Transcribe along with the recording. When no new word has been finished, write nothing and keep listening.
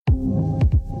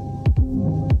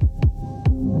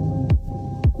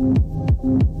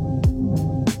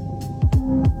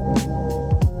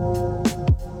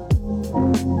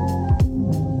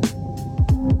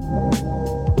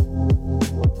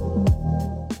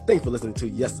Thank you for listening to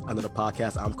Yes Another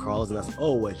Podcast. I'm Carlos, and as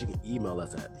always, you can email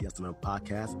us at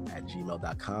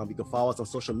yesanotherpodcast@gmail.com. You can follow us on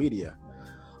social media,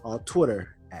 on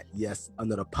Twitter at Yes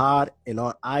Another Pod, and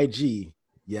on IG,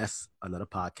 Yes Another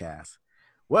Podcast.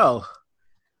 Well,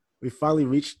 we finally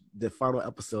reached the final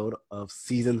episode of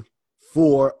season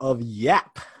 4 of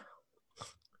Yap.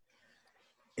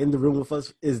 In the room with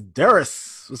us is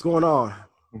Darius. What's going on?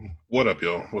 What up,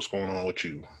 y'all? What's going on with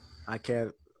you? I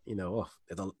can't, there's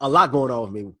a lot going on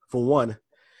with me. For one,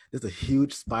 there's a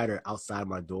huge spider outside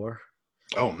my door.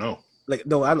 Oh no!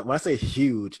 When I say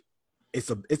huge, it's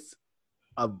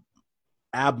a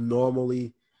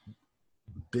abnormally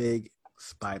big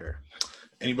spider.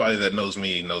 Anybody that knows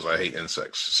me knows I hate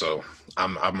insects, so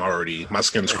I'm already, my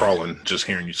skin's crawling just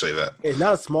hearing you say that. It's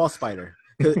not a small spider.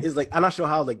 It's like, I'm not sure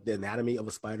how the anatomy of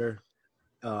a spider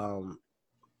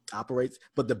operates,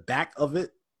 but the back of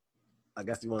it, I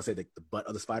guess you want to say the butt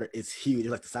of the spider, is huge. It's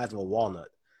like the size of a walnut.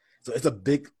 So it's a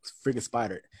big freaking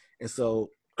spider. And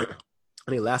so I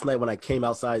think last night when I came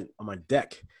outside on my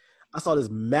deck, I saw this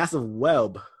massive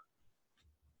web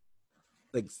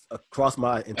like across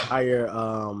my entire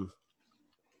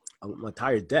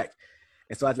deck.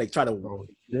 And so I try to wipe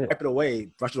it away,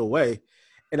 brush it away.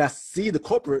 And I see the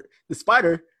culprit, the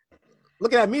spider,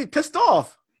 looking at me, pissed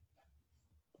off.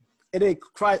 And then it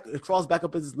crawls back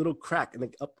up in this little crack,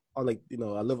 and up on I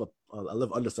live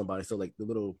under somebody, so like the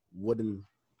little wooden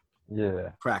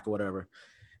crack or whatever.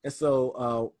 And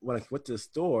so when I went to the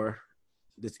store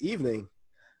this evening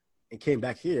and came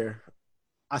back here,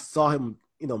 I saw him,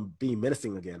 being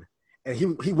menacing again. And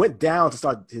he went down to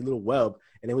start his little web,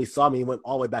 and then when he saw me, he went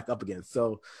all the way back up again.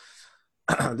 So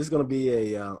this is gonna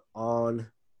be a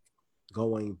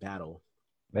ongoing battle.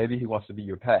 Maybe he wants to be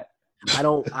your pet. I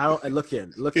don't. And look here.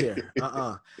 And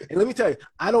let me tell you,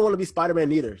 I don't want to be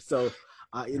Spider-Man either. So,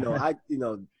 because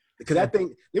that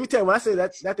thing. Let me tell you, when I say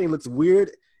that thing looks weird,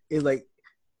 is like,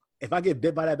 if I get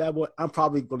bit by that bad boy, I'm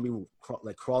probably gonna be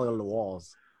crawling on the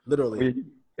walls, literally.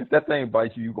 If that thing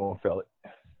bites you, you're gonna feel it.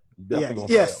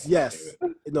 Yes.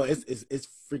 No, it's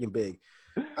freaking big.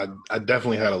 I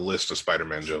definitely had a list of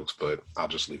Spider-Man jokes, but I'll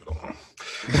just leave it alone.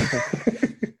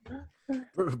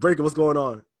 Breaker, what's going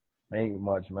on? Ain't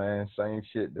much, man. Same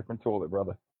shit, different toilet,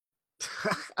 brother.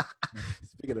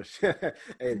 Speaking of shit,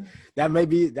 hey, that may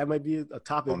be a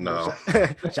topic. Oh no!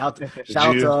 Shout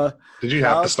Did you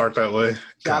have to start that way?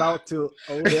 Shout out to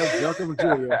Odell Beckham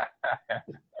Jr.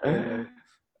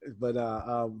 But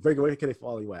Breaker, where can they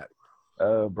follow you at?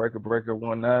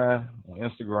 Breaker19 on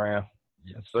Instagram.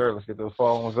 Yes, sir. Let's get those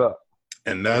followers up.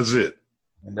 And that's it.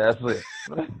 Darius,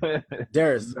 where can they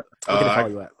follow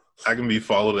you at? I can be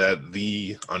followed at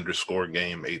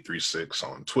 _game836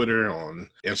 on Twitter, on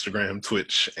Instagram,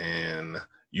 Twitch, and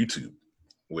YouTube.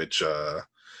 Which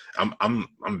I'm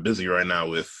busy right now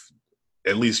with.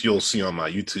 At least you'll see on my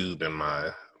YouTube and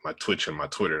my Twitch and my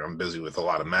Twitter. I'm busy with a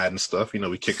lot of Madden stuff.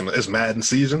 It's Madden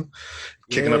season,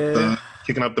 kicking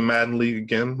up the Madden League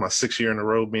again. My 6th year in a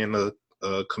row being the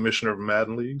commissioner of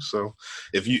Madden League. So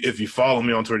if you follow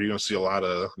me on Twitter, you're gonna see a lot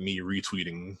of me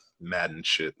retweeting Madden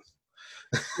shit.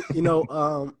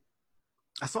 I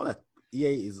saw that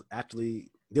EA is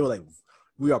actually, they were like,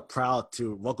 we are proud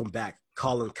to welcome back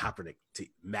Colin Kaepernick to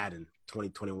Madden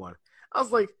 2021. I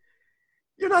was like,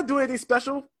 you're not doing anything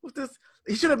special with this.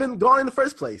 He should have been gone in the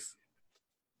first place.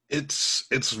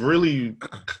 It's really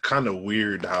kind of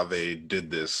weird how they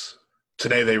did this.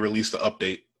 Today they released the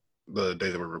update. The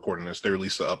day that we're recording this, they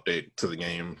released the update to the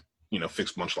game.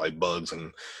 Fixed a bunch of bugs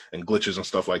and glitches and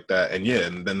stuff like that.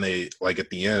 And then they at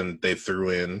the end they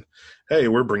threw in, hey,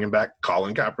 we're bringing back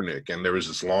Colin Kaepernick. And there was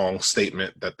this long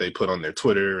statement that they put on their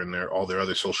Twitter and all their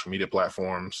other social media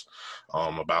platforms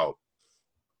about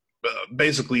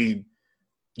basically,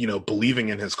 believing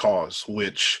in his cause,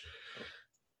 which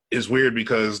is weird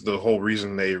because the whole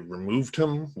reason they removed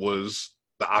him was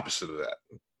the opposite of that.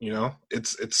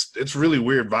 It's really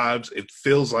weird vibes. It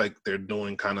feels like they're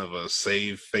doing kind of a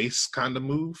save face kind of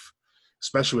move,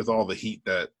 especially with all the heat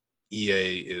that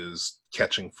EA is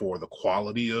catching for the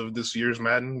quality of this year's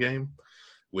Madden game,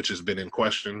 which has been in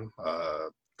question.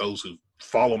 Those who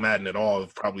follow Madden at all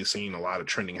have probably seen a lot of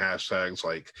trending hashtags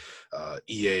like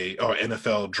EA or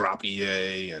NFL drop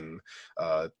EA and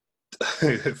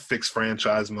fixed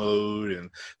franchise mode and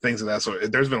things of that sort.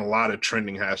 There's been a lot of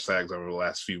trending hashtags over the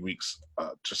last few weeks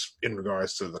just in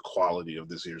regards to the quality of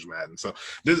this year's Madden. So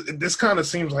this kind of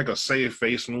seems like a save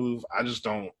face move. I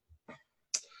don't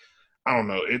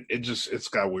know. It's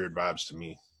got weird vibes to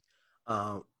me.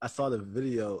 I saw the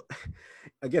video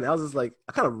again. I was just like,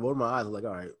 I kind of rolled my eyes. I was like,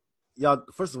 all right, y'all.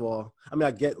 First of all,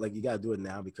 I get you got to do it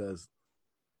now because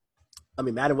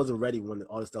Madden wasn't ready when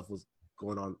all this stuff was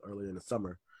going on earlier in the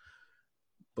summer.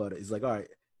 But it's like, all right,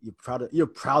 you're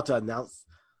proud to announce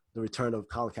the return of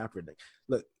Colin Kaepernick.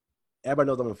 Look, everybody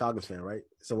knows I'm a Falcons fan, right?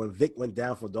 So when Vic went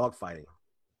down for dogfighting,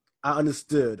 I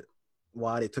understood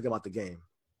why they took him out the game.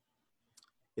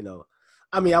 You know,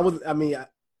 I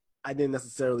didn't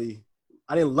necessarily,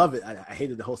 I didn't love it. I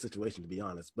hated the whole situation, to be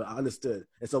honest, but I understood.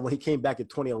 And so when he came back in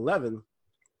 2011,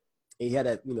 he had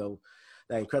that,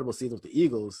 that incredible season with the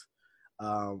Eagles.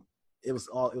 It was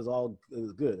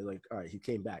good. Like, all right, he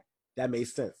came back. That made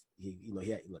sense.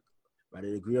 Look, whether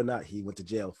you agree or not, he went to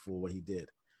jail for what he did.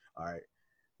 All right.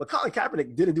 But Colin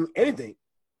Kaepernick didn't do anything.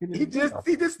 He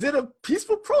just did a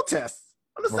peaceful protest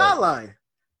on the sideline.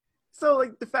 So,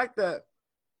 like, the fact that,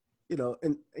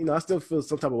 I still feel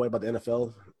some type of way about the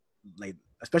NFL, like,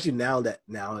 especially now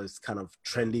it's kind of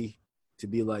trendy to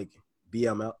be like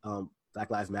BML,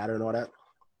 Black Lives Matter and all that.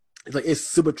 It's like, it's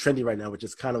super trendy right now, which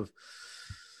is kind of,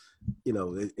 I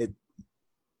don't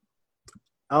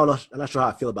know. I'm not sure how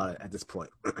I feel about it at this point.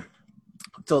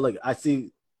 So, like, I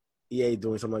see EA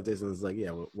doing something like this, and it's like,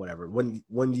 yeah, whatever. When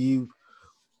you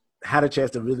had a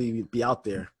chance to really be out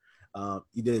there,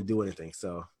 you didn't do anything.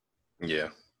 So, yeah.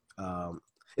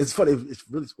 It's funny.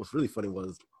 What's really funny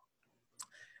was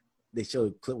they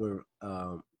showed a clip where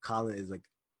Colin is like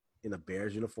in a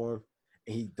Bears uniform,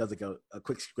 and he does like a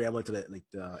quick scramble into the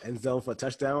end zone for a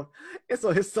touchdown. And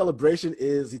so his celebration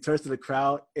is he turns to the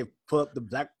crowd and put up the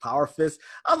black power fist.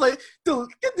 I was like, dude,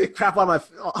 get the crap off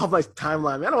my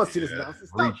timeline, man. I don't want to see this nonsense.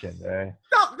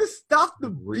 Stop the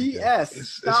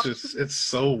BS. It's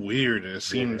so weird, and it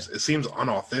seems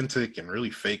unauthentic and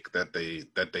really fake that they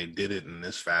did it in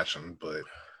this fashion. But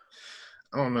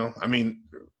I don't know. I mean,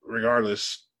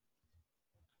 regardless.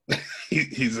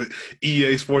 He's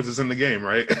EA Sports is in the game,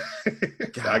 right?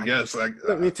 I guess.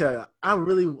 Let me tell you, I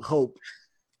really hope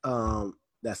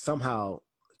that somehow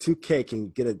 2K can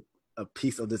get a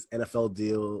piece of this NFL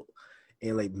deal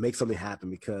and like make something happen,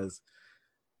 because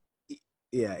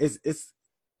yeah, it's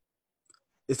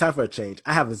time for a change.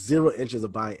 I have 0 interest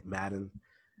of buying Madden.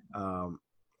 I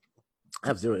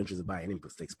have 0 interest of buying any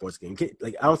sports game.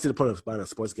 Like, I don't see the point of buying a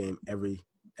sports game every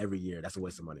year. That's a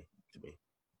waste of money to me.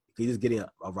 He's just getting a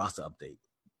roster update.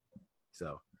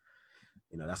 So,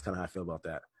 that's kind of how I feel about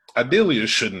that. Ideally, it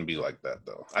shouldn't be like that,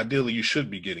 though. Ideally, you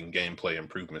should be getting gameplay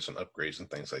improvements and upgrades and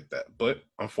things like that. But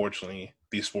unfortunately,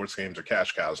 these sports games are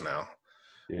cash cows now,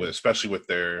 especially with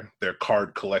their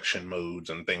card collection modes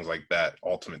and things like that.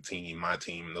 Ultimate Team, My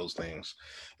Team, those things.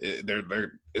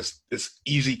 It's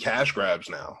easy cash grabs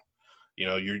now.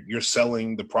 You're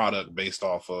selling the product based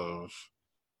off of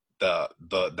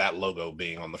that logo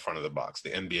being on the front of the box, the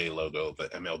NBA logo, the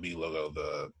MLB logo,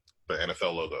 the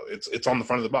NFL logo. It's on the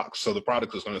front of the box, so the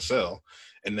product is going to sell,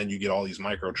 and then you get all these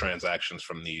microtransactions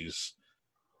from these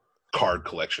card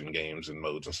collection games and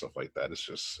modes and stuff like that. It's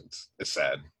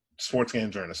sad. Sports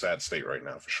games are in a sad state right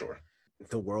now, for sure.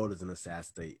 The world is in a sad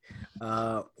state.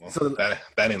 So that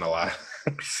ain't a lie.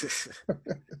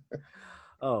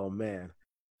 Oh man,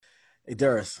 hey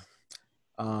Darius.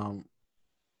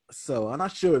 So I'm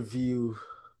not sure if you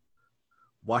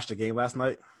watched the game last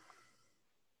night,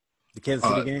 the Kansas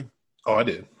City game. Oh, I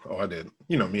did.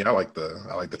 You know me, I like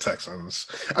the Texans.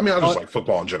 I mean, I just like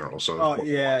football in general. So.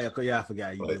 Yeah, I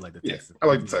forgot you like the Texans. I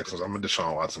like the Texans. I'm a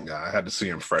Deshaun Watson guy. I had to see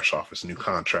him fresh off his new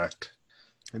contract.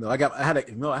 I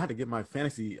had to get my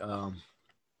fantasy. I'm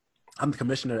the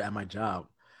commissioner at my job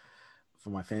for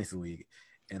my fantasy league,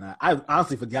 and I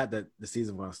honestly forgot that the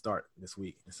season was going to start this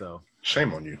week. So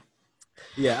shame on you.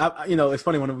 Yeah, it's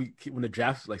funny when the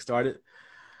draft started.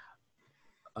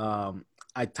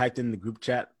 I typed in the group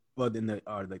chat, in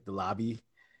the lobby,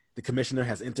 the commissioner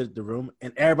has entered the room,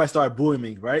 and everybody started booing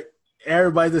me. Right,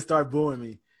 everybody just started booing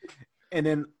me, and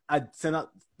then I sent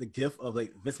out the gif of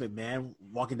like Vince McMahon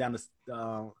walking down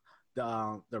the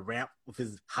ramp with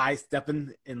his high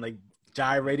stepping and like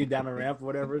gyrating down the ramp or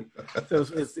whatever.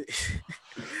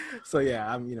 So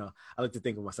yeah, I like to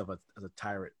think of myself as a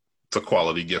tyrant. It's a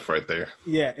quality gift right there.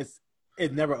 Yeah, it's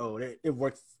never old. It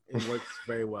works. It works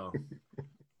very well.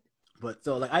 But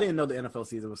so I didn't know the NFL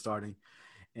season was starting,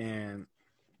 and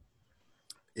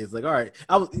it's like, all right,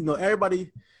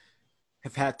 everybody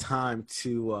have had time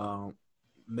to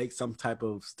make some type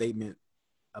of statement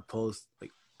opposed,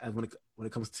 when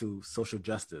it comes to social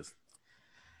justice.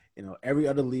 Every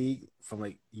other league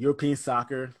from European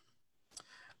soccer,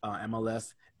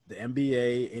 MLS, the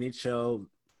NBA, NHL,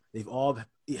 they've all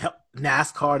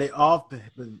NASCAR. They all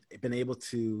been able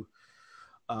to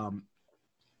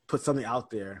put something out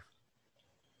there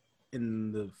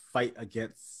in the fight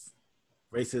against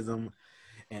racism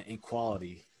and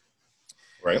inequality.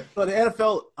 Right. So the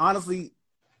NFL, honestly,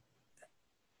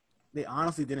 they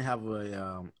honestly didn't have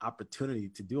a opportunity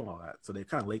to do all that, so they're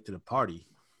kind of late to the party,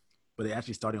 but they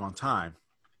actually starting on time.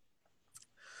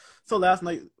 So last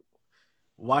night,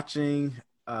 watching,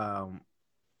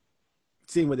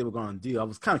 seeing what they were going to do, I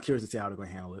was kind of curious to see how they're going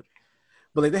to handle it.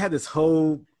 But like they had this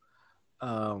whole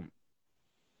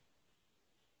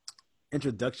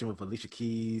introduction with Alicia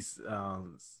Keys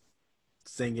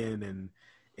singing, and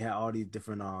it had all these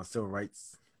different civil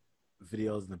rights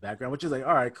videos in the background, which is like,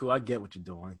 all right, cool, I get what you're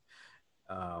doing.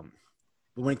 But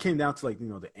when it came down to like, you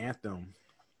know, the anthem,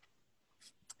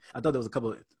 I thought there was a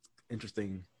couple of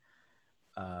interesting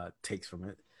takes from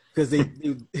it, because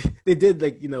they did,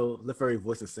 like, you know, Lift Every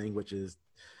Voice and Sing, which is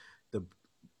the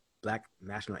Black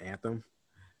national anthem,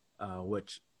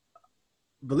 which,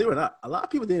 believe it or not, a lot of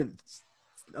people didn't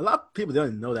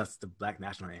know that's the Black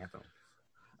national anthem.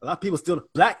 A lot of people still,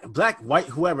 black, white,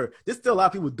 whoever, there's still a lot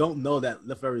of people don't know that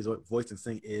Lift Every Voice and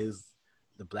Sing is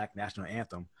the Black national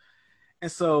anthem.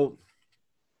 And so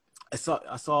I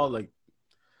saw like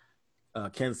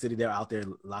Kansas City, they're out there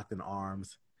locked in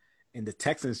arms, and the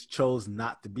Texans chose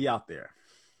not to be out there.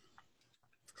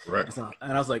 Right.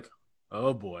 And I was like,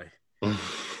 oh boy.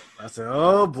 I said,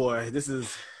 oh boy, this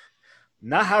is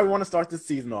not how we want to start this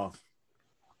season off.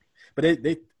 But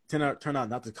they turn out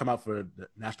not to come out for the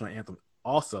national anthem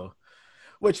also,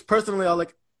 which personally I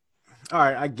like. All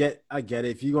right, I get it.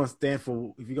 If you're gonna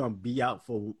be out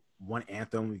for one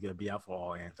anthem, you're gonna be out for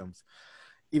all anthems.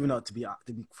 Even though, to be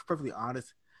perfectly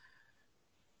honest,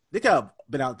 they could have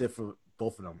been out there for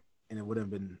both of them, and it would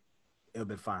have been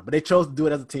fine. But they chose to do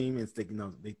it as a team, and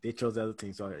they chose as a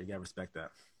team, so you gotta respect that.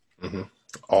 Mm-hmm.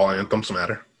 All anthems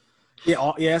matter. Yeah,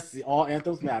 all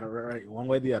anthems matter, right? One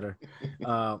way or the other.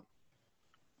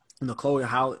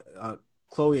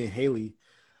 Chloe and Haley,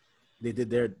 they did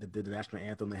the national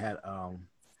anthem. They had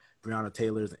Breonna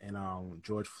Taylor's and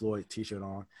George Floyd T-shirt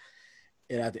on,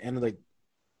 and at the end of the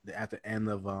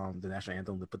national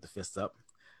anthem, they put the fists up,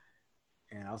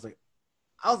 and I was like,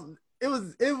 it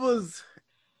was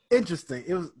interesting.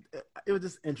 It was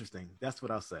just interesting. That's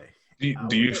what I'll say.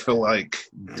 Do you feel like,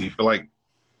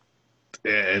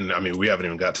 and I mean, we haven't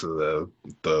even got to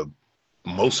the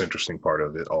most interesting part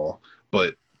of it all,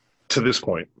 but to this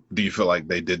point, do you feel like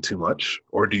they did too much,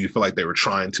 or do you feel like they were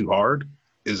trying too hard?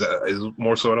 Is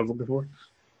more so what I was looking for?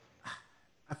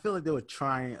 I feel like they were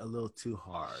trying a little too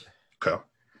hard. Okay.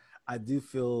 I do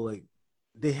feel like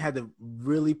they had to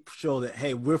really show that,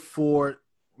 hey, we're for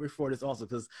this also,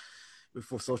 because we're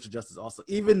for social justice also.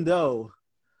 Even though,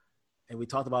 and we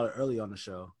talked about it earlier on the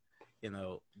show, you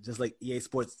know, just like EA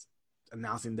Sports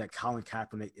announcing that Colin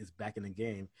Kaepernick is back in the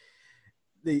game,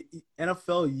 the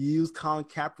NFL used Colin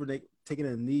Kaepernick taking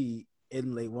a knee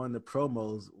in like one of the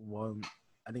promos.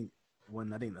 I think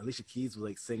Alicia Keys was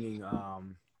like singing out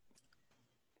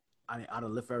of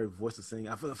Lift Every Voice and Sing.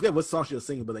 I forget what song she was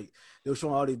singing, but like they were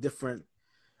showing all these different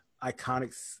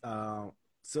iconic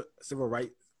civil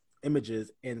rights images,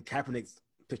 and Kaepernick's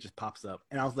pictures pops up,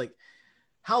 and I was like,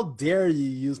 how dare you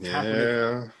use Kaepernick?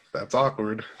 Yeah, that's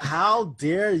awkward. How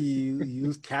dare you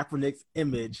use Kaepernick's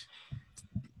image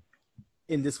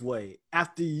in this way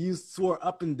after you swore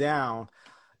up and down,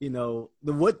 you know,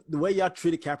 the way y'all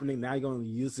treated Kaepernick? Now you're going to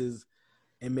use his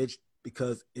image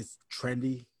because it's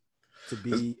trendy to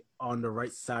be on the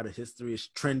right side of history. It's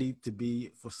trendy to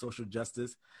be for social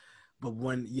justice. But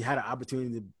when you had an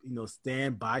opportunity to, you know,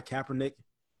 stand by Kaepernick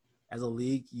as a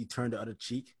league, you turned the other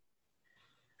cheek.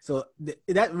 So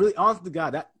that really, honest to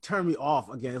God, that turned me off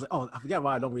again. It's like, oh, I forget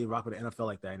why I don't really rock with the NFL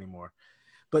like that anymore.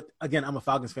 But again, I'm a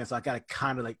Falcons fan, so I got to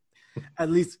kind of like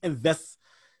at least invest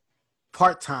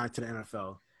part-time to the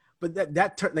NFL. But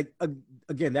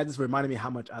again, that just reminded me how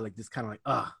much I like this kind of like,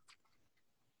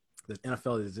 the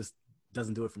NFL is just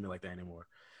doesn't do it for me like that anymore.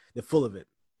 They're full of it.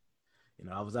 You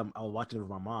know, I was watching it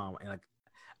with my mom, and like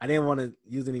I didn't want to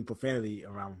use any profanity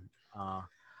around,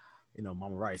 you know,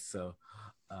 Mama Rice. So,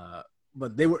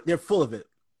 but they're full of it,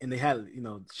 and they had, you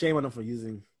know, shame on them for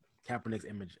using Kaepernick's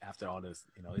image after all this.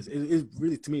 You know, it's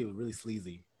really, to me, it was really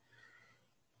sleazy.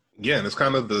 Yeah, and it's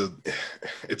kind of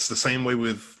it's the same way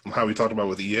with how we talked about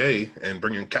with EA and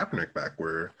bringing Kaepernick back,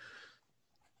 where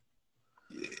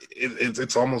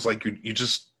it's almost like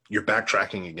you're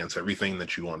backtracking against everything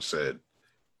that you once said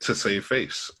to save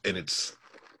face, and it's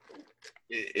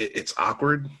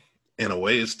awkward in a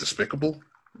way. It's despicable.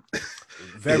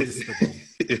 Very despicable.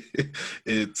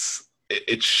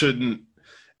 It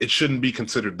shouldn't be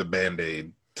considered the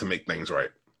Band-Aid to make things right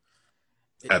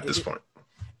at this point.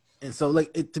 And so,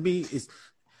 like, to me, it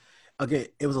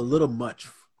was a little much.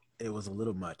 It was a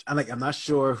little much. I'm not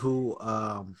sure who,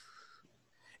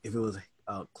 if it was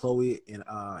Chloe and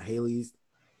Haley's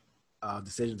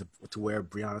decision to wear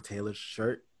Breonna Taylor's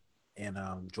shirt,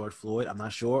 and George Floyd. I'm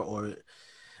not sure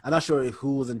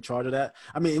who was in charge of that.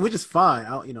 I mean, which is fine.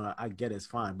 I get it's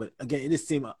fine, but again, it just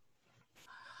seemed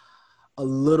a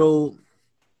little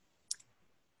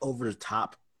over the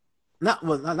top. Not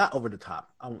over the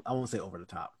top. I won't say over the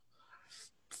top.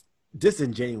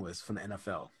 Disingenuous from the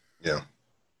NFL. Yeah,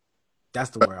 that's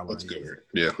the word I want to use.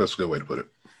 Yeah, that's a good way to put it.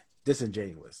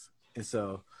 Disingenuous, and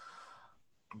so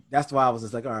that's why I was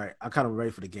just like, all right, I'm kind of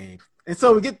ready for the game. And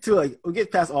so we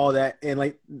get past all that, and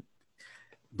like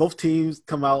both teams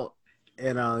come out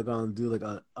and they're gonna do like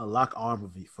a lock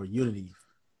arm for unity,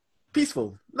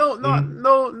 peaceful.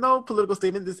 No political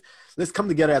statement. Just let's come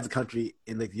together as a country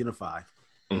and like unify.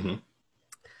 Mm-hmm.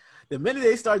 The minute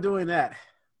they start doing that,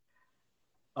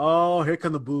 oh, here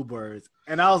come the boo birds,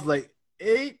 and I was like,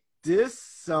 ain't this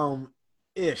some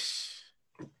ish?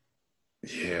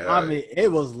 Yeah. I mean,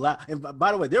 it was loud. And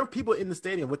by the way, there were people in the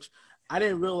stadium, which I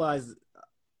didn't realize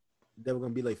there were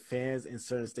going to be like fans in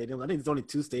certain stadiums. I think there's only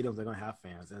 2 stadiums that are going to have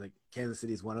fans, and like Kansas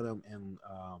City is one of them, and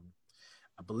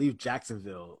I believe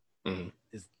Jacksonville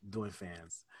is doing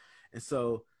fans. And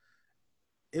so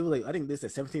it was like, I think they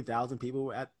said 17,000 people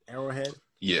were at Arrowhead.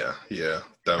 Yeah.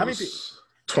 That was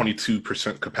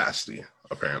 22% capacity,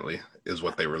 apparently, is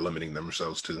what they were limiting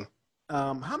themselves to.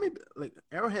 How many, like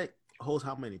Arrowhead holds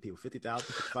how many people?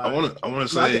 50,000? I want to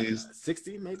say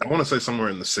 60 maybe. I want to say somewhere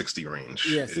in the 60 range.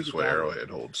 Yeah, is what Arrowhead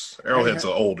holds. Arrowhead's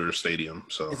an older stadium,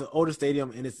 so it's an older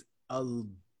stadium, and it's an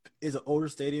older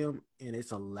stadium, and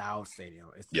it's a loud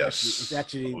stadium. It's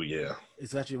actually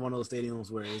it's actually one of those stadiums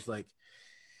where it's like,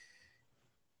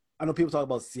 I know people talk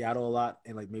about Seattle a lot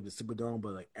and like maybe the Superdome,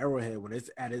 but like Arrowhead, when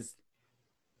it's at its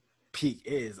peak,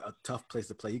 it is a tough place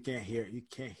to play. You can't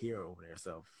hear over there.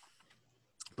 So,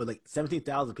 but like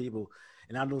 17,000 people,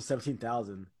 and out of those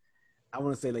 17,000, I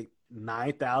want to say like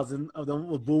 9,000 of them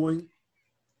were booing.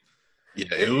 Yeah,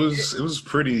 it was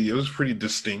pretty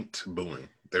distinct booing.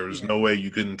 There was no way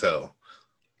you couldn't tell.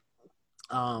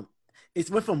 It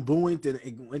went from booing to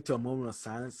it went to a moment of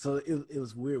silence. So it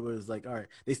was weird. Where it was like, all right,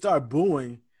 they started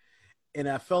booing, and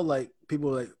I felt like people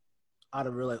were like out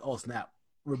of realize, oh snap,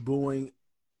 we're booing,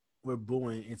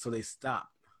 and so they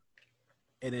stopped,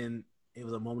 and then it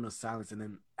was a moment of silence, and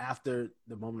then after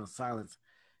the moment of silence,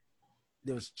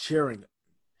 there was cheering.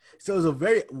 So it was a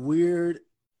very weird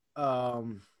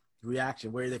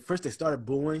reaction where they started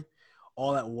booing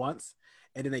all at once,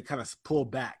 and then they kind of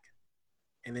pulled back,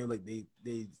 and they were like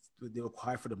they were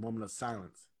quiet for the moment of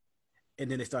silence, and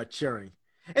then they started cheering,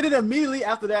 and then immediately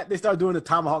after that they started doing the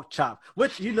tomahawk chop,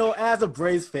 which, you know, as a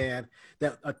Braves fan,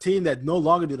 that a team that no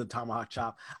longer do the tomahawk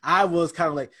chop, I was kind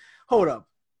of like, hold up,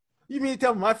 you mean to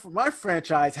tell me my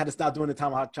franchise had to stop doing the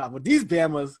tomahawk chop, but these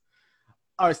Bamas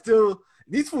are still,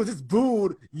 these fools just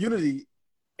booed unity,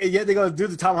 and yet they're gonna do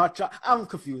the tomahawk chop? I'm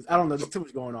confused. I don't know. There's too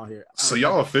much going on here. So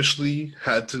y'all officially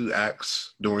had to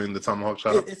axe during the tomahawk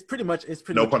chop? It's pretty much.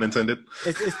 No pun intended.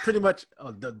 It's pretty much.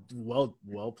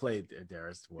 Well played,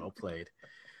 Darius. Well played,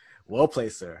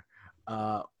 sir.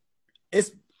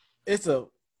 It's a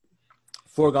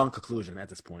foregone conclusion at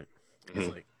this point.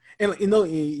 It's like, and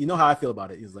you know how I feel about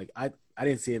it. It's like I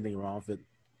didn't see anything wrong with it,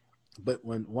 but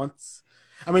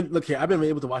I mean, look here, I've been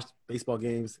able to watch baseball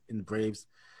games in the Braves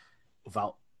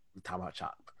without the tomahawk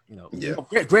chop. You know,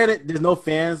 granted, there's no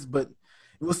fans, but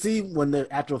we'll see when the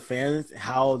actual fans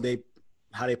how they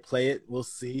play it. We'll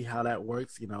see how that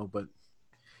works. You know, but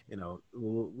you know,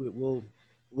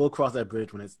 we'll cross that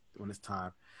bridge when it's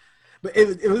time. But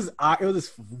it was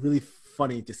just really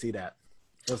funny to see that.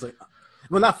 It was like,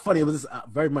 well, not funny. It was just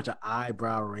very much an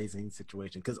eyebrow raising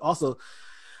situation. Because also,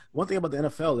 one thing about the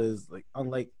NFL is, like,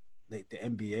 unlike the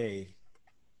NBA,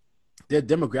 their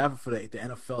demographic for the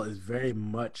NFL is very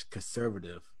much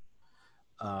conservative.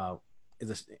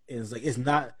 It's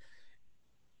not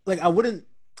like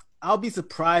I'll be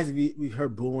surprised if we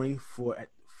heard booing for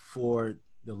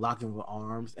the locking of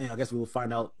arms, and I guess we will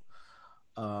find out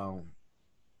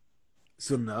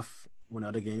soon enough when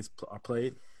other games are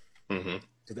played.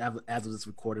 Because as of this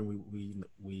recording,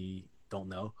 we don't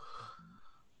know.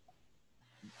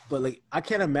 But like, I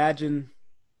can't imagine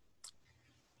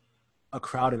a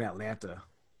crowd in Atlanta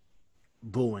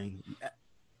booing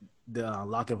the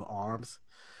locking of arms,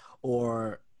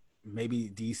 or maybe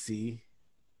DC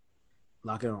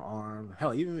locking of arms.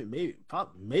 Hell, even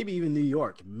maybe even New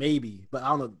York, maybe. But I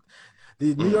don't know.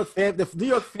 The New York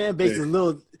fan base is a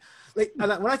little like,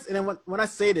 when I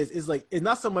say this, it's like, it's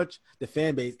not so much the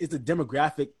fan base, it's the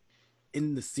demographic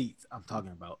in the seats I'm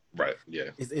talking about. Right.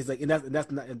 Yeah. It's like, and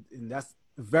that's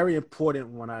very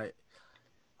important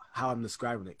how I'm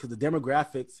describing it, because the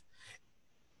demographics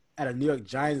at a New York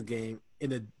Giants game, in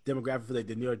the demographic for like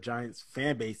the New York Giants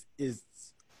fan base, is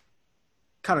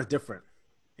kind of different,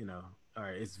 you know. All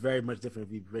right, it's very much different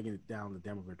if you bringing it down the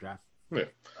demographic,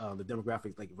 the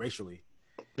demographics like racially.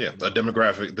 Yeah, the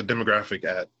demographic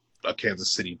at a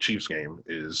Kansas City Chiefs game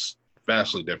is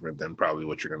vastly different than probably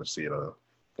what you're going to see at a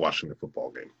Washington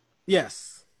football game.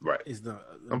 Yes, right. Is the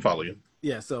I'm following you.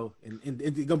 Yeah, so and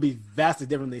it's going to be vastly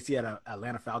different than they see at an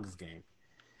Atlanta Falcons game.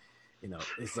 You know,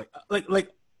 it's like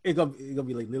it's gonna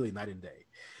be like literally night and day,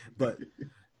 but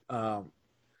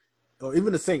or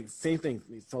even the same thing.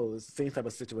 So it's the same type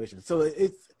of situation. So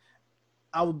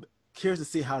I would curious to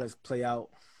see how this play out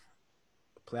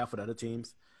for the other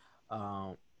teams.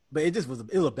 But it was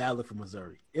a bad look for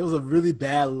Missouri. It was a really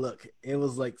bad look. It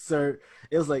was like, sir,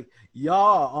 it was like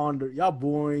y'all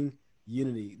boring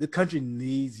unity. The country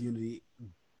needs unity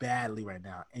badly right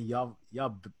now, and y'all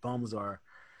bums are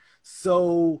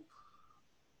so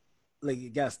like you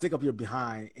gotta stick up your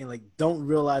behind and like don't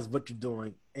realize what you're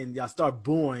doing, and y'all start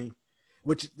booing,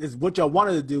 which is what y'all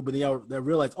wanted to do, but then y'all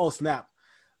realize, oh snap,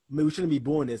 maybe we shouldn't be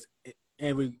booing this,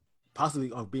 and we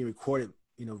possibly are being recorded.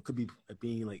 You know, could be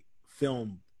being like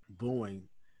filmed booing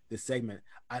this segment.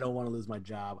 I don't want to lose my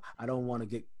job. I don't want to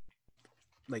get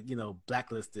like, you know,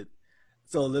 blacklisted.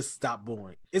 So let's stop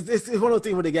booing. It's one of those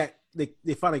things where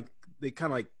they finally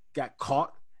kind of like got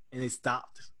caught and they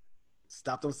stopped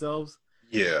themselves.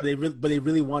 Yeah. But they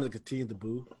really wanted to continue to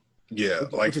boo. Yeah.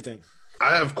 What you think?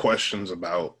 I have questions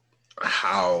about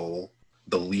how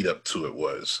the lead up to it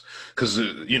was, because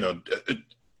you know,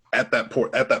 at that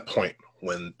point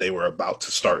when they were about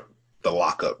to start the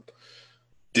lockup,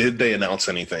 did they announce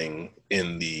anything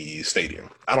in the stadium?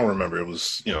 I don't remember. It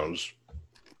was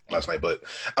last night, but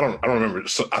I don't remember.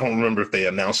 So I don't remember if they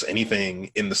announced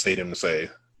anything in the stadium to say,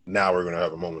 now we're going to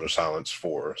have a moment of silence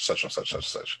for such and such, such and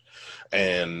such.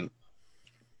 And,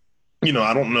 you know,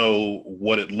 I don't know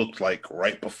what it looked like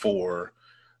right before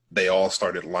they all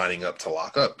started lining up to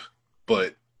lock up,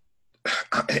 but,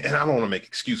 and I don't want to make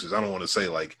excuses. I don't want to say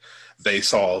like they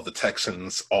saw the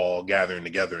Texans all gathering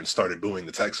together and started booing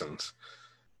the Texans,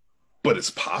 but it's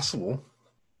possible,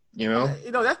 you know.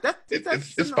 You know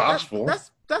it's possible.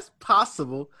 That's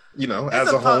possible. You know,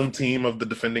 as a home team of the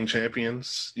defending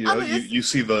champions, you know, you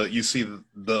see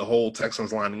the whole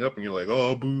Texans lining up, and you're like,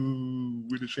 oh, boo,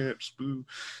 we're the champs, boo.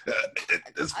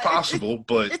 It's possible,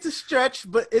 but it's a stretch.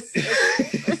 But it's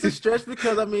a stretch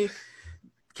because I mean,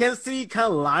 Kansas City kind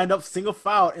of lined up single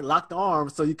file and locked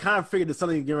arms, so you kind of figured that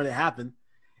something was getting ready to happen.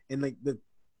 And like the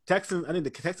Texans, I think the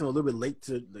Texans were a little bit late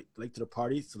to the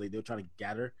party, so they were trying to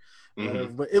gather.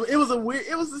 Mm-hmm. But it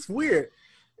was just weird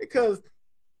because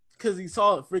he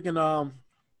saw freaking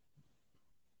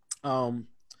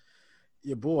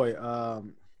your boy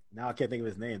now I can't think of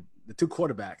his name, the two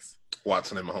quarterbacks,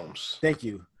 Watson and Mahomes. Thank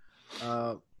you.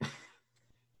 This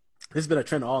has been a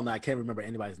trend all night. I can't remember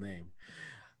anybody's name.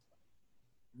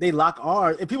 They lock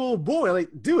arms and people were booing like,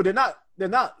 dude, they're not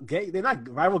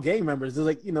rival gang members. They're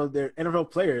like, you know, they're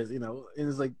NFL players, you know, and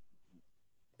it's like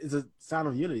it's a sign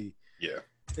of unity. Yeah.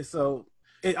 And so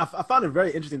I found it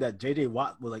very interesting that JJ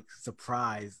Watt was like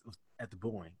surprised at the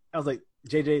booing. I was like,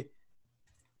 JJ,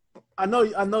 I know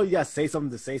you gotta say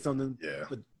something, yeah,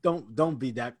 but don't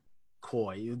be that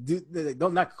coy.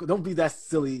 Don't be that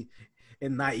silly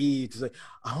and naive to say,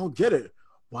 I don't get it.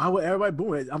 Why would everybody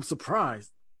boo it? I'm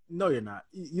surprised. No, you're not.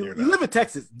 You live in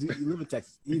Texas. You live in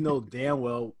Texas. You know damn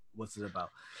well what's it about.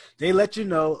 They let you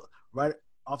know right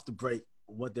off the break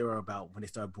what they were about when they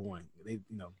start booing. They,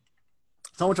 you know,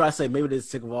 someone try to say maybe they're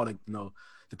sick of all the, you know,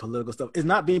 the political stuff. It's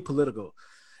not being political.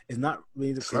 It's not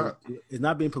being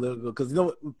political because you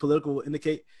know what political will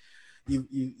indicate.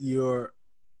 You're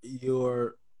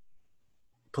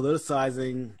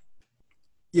politicizing.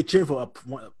 You're cheering for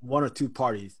one or two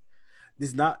parties.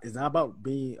 It's not about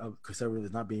being a conservative.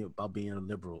 It's not about being a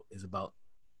liberal. It's about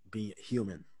being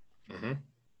human. Mm-hmm.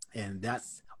 And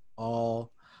that's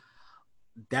all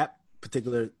that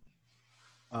particular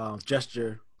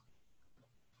gesture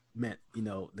meant. You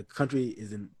know, the country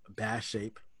is in bad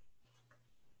shape.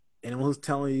 Anyone who's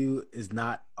telling you is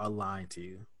not are lying to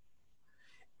you.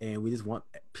 And we just want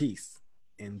peace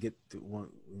and get to one.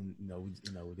 We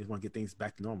just want to get things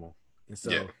back to normal. And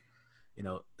so, you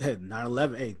know,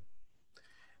 9/11. Hey.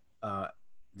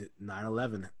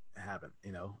 9/11 happened,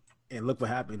 you know, and look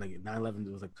what happened. Like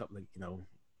 9/11 was a couple, like, you know,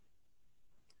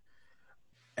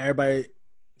 everybody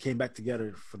came back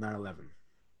together for 9/11.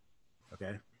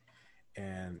 Okay,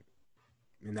 and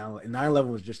now 9/11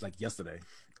 was just like yesterday.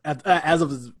 As of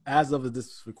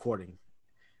this recording,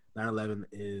 9/11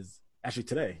 is actually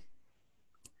today,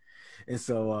 and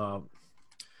so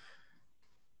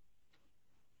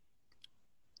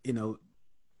you know.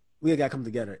 We got to come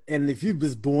together. And if you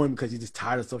just born because you're just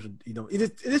tired of social, you know,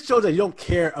 it just shows that you don't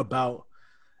care about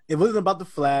it wasn't about the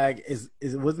flag.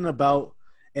 It wasn't about,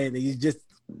 and you just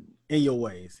in your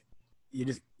ways.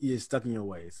 You're stuck in your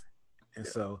ways, and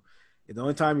so the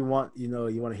only time you want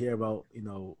to hear about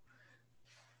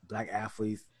black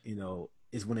athletes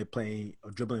is when they're playing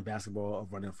or dribbling basketball or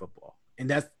running football, and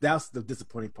that's the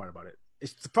disappointing part about it.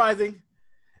 It's surprising,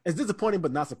 it's disappointing,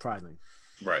 but not surprising.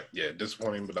 Right. Yeah.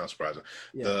 Disappointing, but not surprising.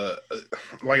 Yeah.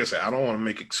 Like I said, I don't want to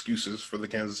make excuses for the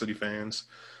Kansas City fans.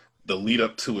 The lead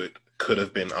up to it could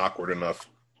have been awkward enough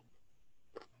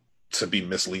to be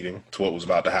misleading to what was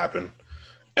about to happen.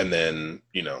 And then,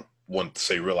 once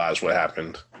they realized what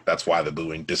happened, that's why the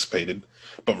booing dissipated.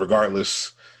 But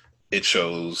regardless, it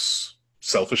shows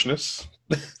selfishness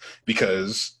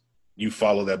because you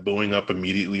follow that booing up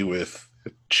immediately with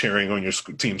cheering on your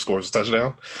team scores a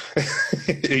touchdown.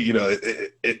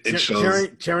 It shows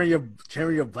cheering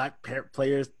your black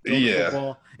players throwing the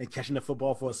football and catching the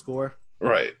football for a score.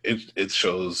 Right. It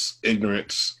shows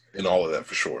ignorance and all of that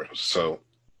for sure. So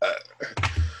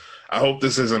I hope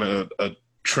this isn't a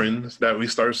trend that we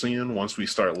start seeing once we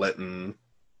start letting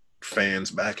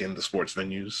fans back into sports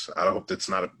venues. I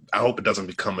hope it doesn't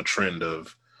become a trend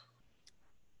of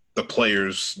the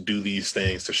players do these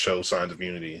things to show signs of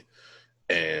unity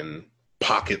and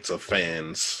pockets of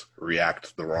fans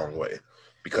react the wrong way,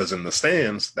 because in the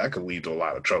stands that could lead to a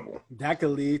lot of trouble. That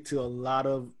could lead to a lot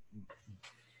of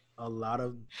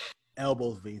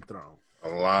elbows being thrown. A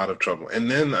lot of trouble. And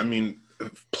then, I mean,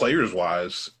 players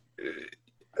wise,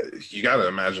 you got to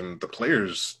imagine the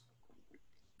players,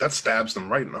 that stabs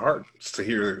them right in the heart to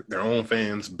hear their own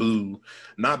fans boo,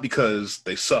 not because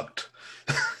they sucked,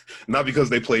 not because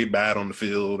they played bad on the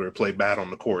field or played bad on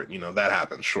the court. That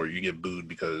happens. Sure, you get booed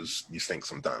because you stink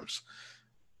sometimes.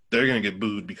 They're going to get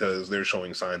booed because they're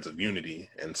showing signs of unity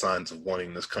and signs of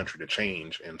wanting this country to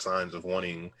change and signs of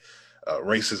wanting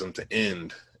racism to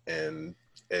end and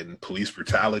police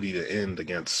brutality to end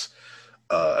against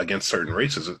certain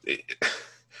races.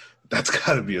 That's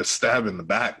got to be a stab in the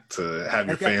back to have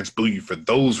your fans boo you for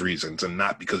those reasons and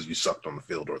not because you sucked on the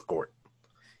field or the court.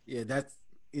 Yeah, that's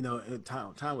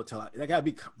time will tell. That got to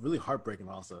be really heartbreaking.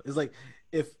 Also, it's like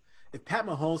if Pat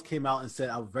Mahomes came out and said,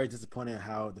 "I was very disappointed in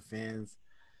how the fans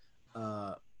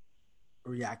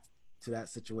react to that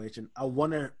situation." I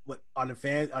wonder what on the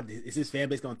fans is his fan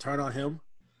base going to turn on him?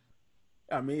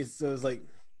 I mean, it's like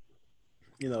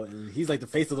and he's like the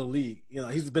face of the league.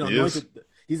 He's been anointed.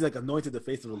 He's like anointed the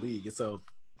face of the league, and so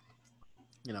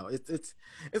it's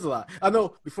a lot. I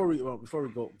know before we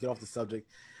go get off the subject,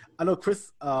 I know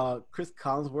Chris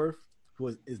Collinsworth, who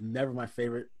is never my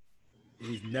favorite.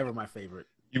 He's never my favorite.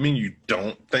 You mean you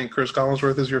don't think Chris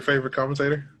Collinsworth is your favorite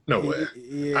commentator? No way.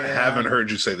 Yeah, I haven't heard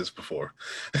you say this before.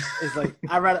 It's like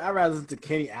I rather listen to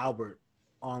Kenny Albert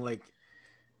on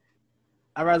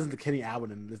I rather listen to Kenny Albert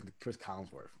than listen to Chris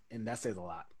Collinsworth, and that says a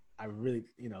lot. I really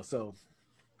so.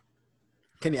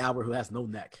 Kenny Albert, who has no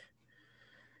neck,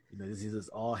 this is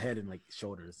all head and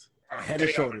shoulders, head and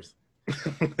shoulders,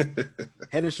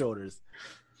 head and shoulders.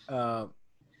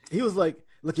 He was like,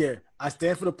 "Look here, I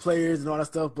stand for the players and all that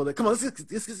stuff, but come on, let's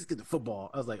get the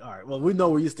football." I was like, "All right, well, we know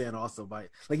where you stand, also." But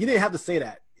you didn't have to say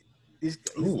that.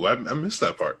 Ooh, I missed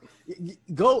that part.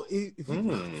 Go if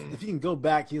you can go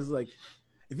back. He was like,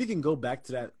 if you can go back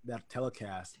to that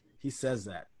telecast, he says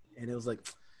that, and it was like,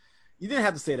 you didn't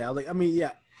have to say that. I was like, I mean,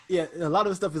 yeah. Yeah, a lot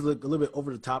of the stuff is a little bit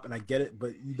over the top, and I get it,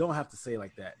 but you don't have to say it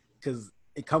like that because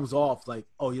it comes off like,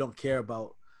 oh, you don't care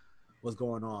about what's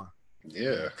going on.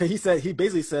 Yeah. Because he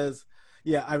basically says,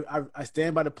 yeah, I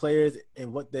stand by the players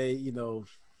and what they, and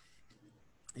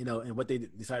what they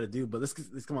decide to do. But let's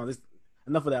come on,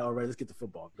 enough of that already. Let's get to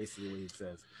football. Basically, what he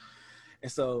says, and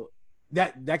so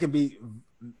that can be.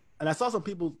 And I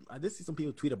did see some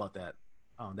people tweet about that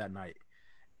that night,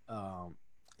 and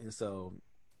so.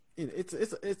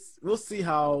 It's we'll see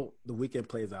how the weekend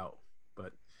plays out,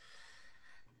 but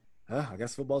I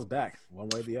guess football's back one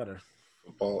way or the other.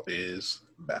 Football is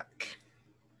back.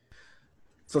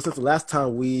 So since the last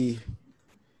time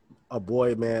our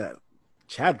boy man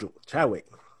Chadwick,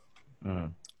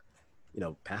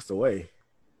 passed away,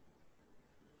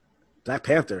 Black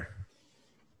Panther.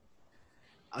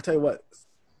 I'll tell you what,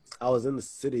 I was in the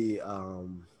city, I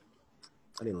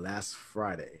think last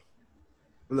Friday,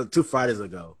 2 Fridays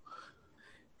ago.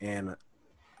 And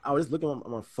I was just looking on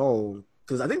my phone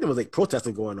because I think there was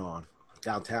protesting going on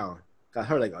downtown. I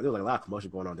heard there was a lot of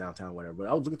commotion going on downtown, or whatever. But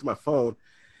I was looking through my phone,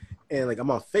 and I'm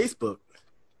on Facebook,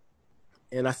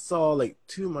 and I saw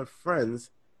 2 of my friends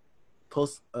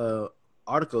post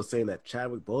articles saying that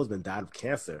Chadwick Boseman died of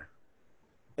cancer,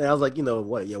 and I was like,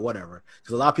 what? Yeah, whatever.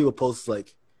 Because a lot of people post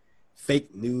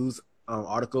fake news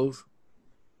articles,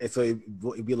 and so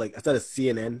it'd be instead of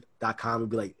CNN.com, it'd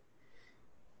be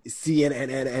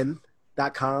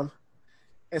CNN.com.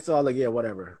 And so I was like, yeah,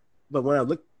 whatever. But when I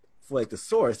looked for like the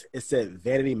source, it said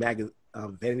Vanity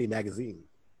Magazine,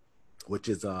 which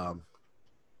is the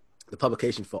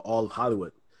publication for all of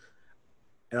Hollywood.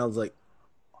 And I was like,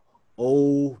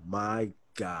 oh my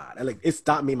God. And like it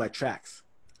stopped me in my tracks.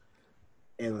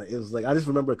 And it was like I just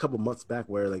remember a couple months back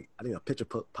where like I think a picture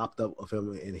popped up of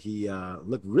him and he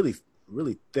looked really,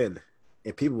 really thin.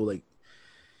 And people were like,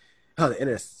 oh, the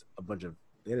internet's the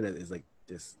internet is like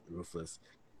just ruthless.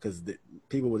 Because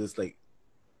people were just like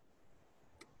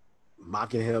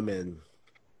mocking him and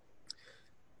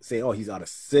saying, "Oh, he's out of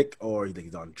sick," or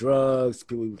he's on drugs.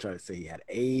 People even trying to say he had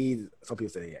AIDS. Some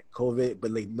people said he had COVID, but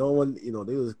like no one, they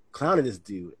was clowning this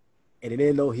dude, and they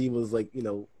didn't know he was like,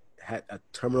 had a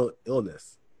terminal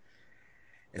illness.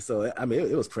 And so, I mean,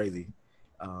 it was crazy.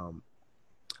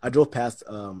 I drove past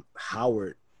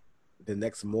Howard the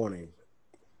next morning,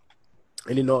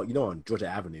 and on Georgia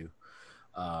Avenue,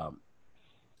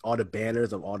 all the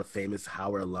banners of all the famous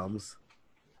Howard alums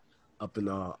up in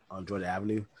on Georgia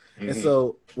Avenue. Mm-hmm. And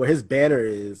so where his banner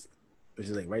is, which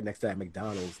is like right next to that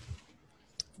McDonald's,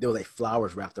 there was like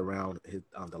flowers wrapped around his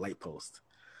the light post.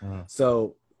 Mm-hmm.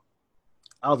 So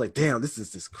I was like, damn, this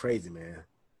is just crazy, man.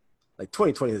 Like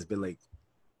 2020 has been like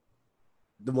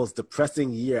the most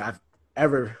depressing year I've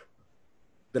ever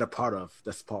been a part of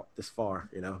this far,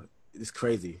 It's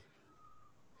crazy.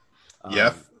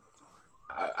 Yeah.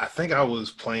 I think I was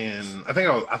playing. I think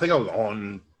I was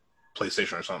on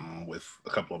PlayStation or something with a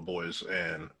couple of boys,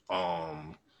 and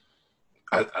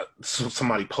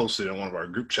somebody posted in one of our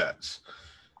group chats,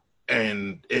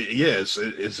 and it's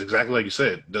exactly like you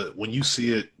said. When you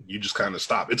see it, you just kind of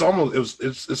stop. It's almost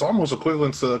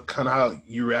equivalent to kind of how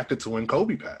you reacted to when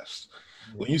Kobe passed.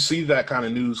 When you see that kind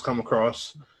of news come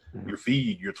across your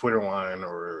feed, your Twitter line,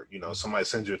 or somebody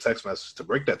sends you a text message to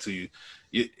break that to you,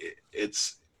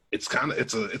 it's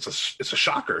a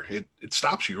shocker. It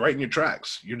stops you right in your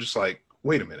tracks. You're just like,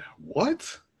 wait a minute,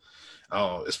 what?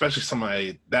 Especially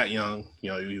somebody that young, he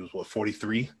was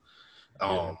 43,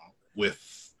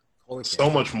 with so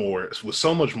much more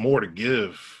to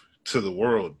give to the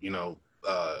world,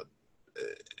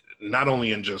 not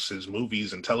only in just his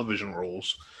movies and television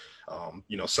roles.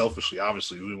 Selfishly,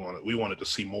 obviously, we wanted to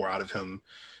see more out of him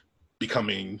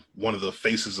becoming one of the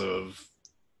faces of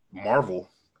Marvel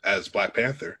as Black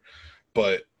Panther,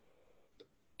 but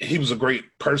he was a great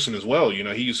person as well.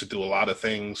 He used to do a lot of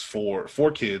things for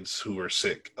kids who were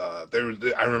sick. I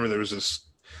remember there was this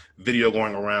video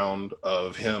going around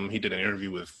of him. He did an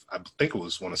interview with, I think it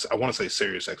was, I want to say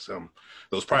Sirius XM.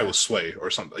 It was probably with Sway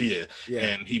or something. Yeah.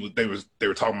 And they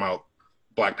were talking about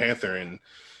Black Panther and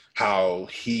how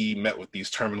he met with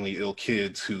these terminally ill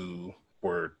kids who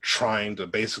were trying to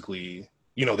basically,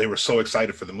 they were so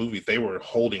excited for the movie. They were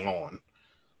holding on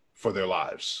for their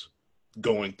lives,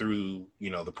 going through,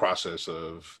 the process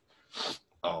of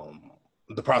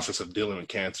dealing with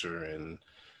cancer. And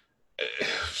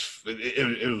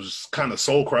it was kind of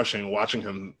soul crushing watching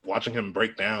him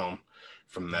break down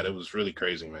from that. It was really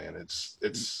crazy, man. This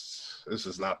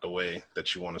is not the way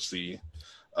that you want to see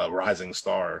a rising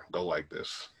star go like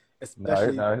this.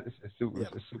 Especially, it's super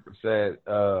sad.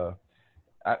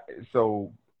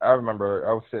 So I remember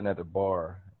I was sitting at the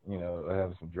bar,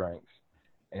 having some drinks,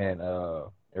 and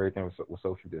everything was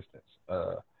social distance.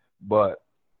 But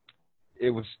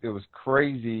it was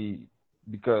crazy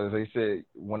because they said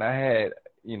when I had,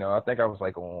 I think I was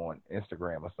like on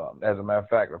Instagram or something. As a matter of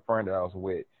fact, a friend that I was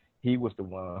with, he was the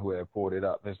one who had pulled it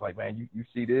up. It's like, man, you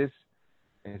see this?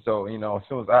 And so, as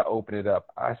soon as I open it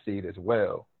up, I see it as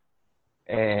well.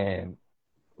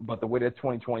 But the way that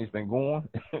 2020 has been going,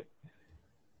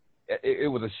 it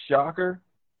was a shocker,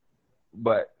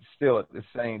 but still at the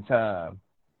same time,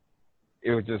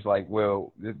 it was just like,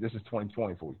 well, this is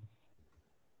 2020 for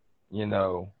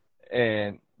you,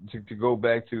 And to go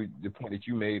back to the point that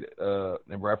you made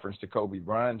in reference to Kobe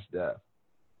Bryant's death,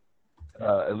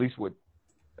 at least with,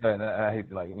 and I hate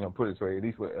to put it this way, at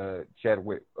least with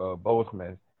Chadwick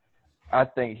Boseman, I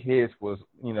think his was,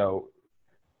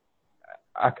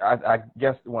 I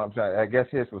guess what I'm saying, I guess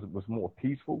his was more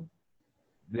peaceful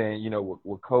than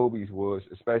what Kobe's was,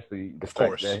 especially the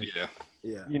fact that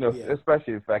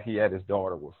especially the fact he had his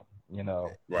daughter with him.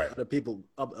 Right. Other people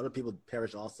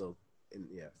perish also.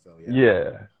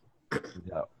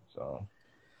 So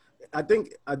I do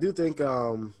think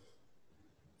to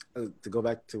go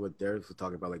back to what Derek was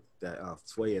talking about, like that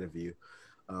Sway interview,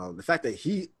 the fact that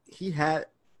he had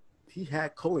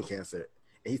colon cancer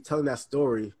and he's telling that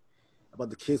story about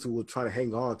the kids who were trying to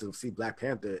hang on to see Black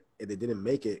Panther and they didn't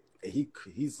make it, and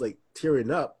he's like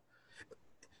tearing up.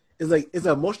 It's like it's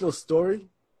an emotional story,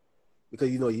 because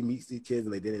he meets these kids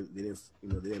and they didn't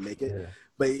make it. Yeah.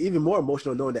 But even more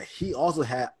emotional knowing that he also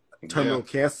had terminal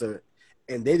cancer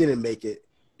and they didn't make it,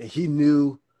 and he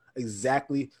knew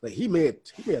exactly, like he may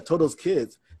have told those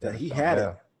kids that he had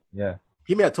it. Yeah.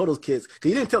 He may have told those kids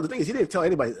because he didn't tell. The thing is, he didn't tell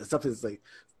anybody except his like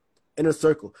inner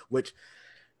circle. Which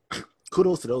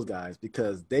kudos to those guys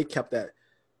because they kept that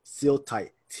sealed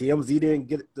tight. TMZ didn't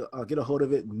get a hold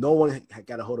of it. No one had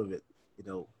got a hold of it.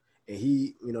 And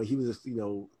he was just,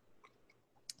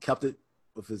 kept it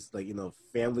with his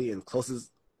family and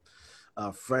closest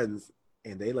friends,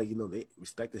 and they they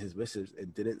respected his wishes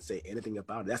and didn't say anything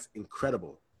about it. That's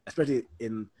incredible, especially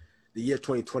in the year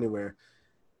 2020 where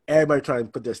everybody trying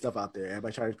to put their stuff out there,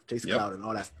 everybody trying to chase clout and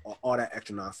all that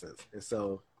extra nonsense. And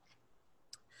so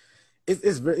it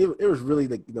was really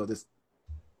this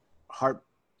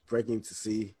heartbreaking to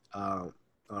see or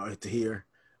to hear.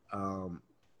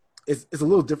 It's a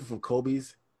little different from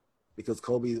Kobe's because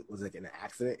Kobe was like in an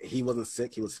accident. He wasn't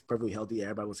sick. He was perfectly healthy.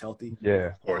 Everybody was healthy. Yeah,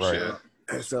 of course, right. yeah.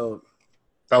 And so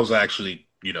that was actually,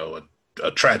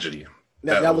 a tragedy.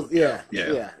 That was.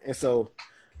 And so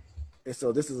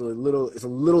this is a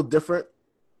little different.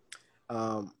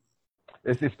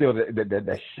 It's still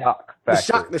the shock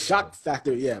factor. The shock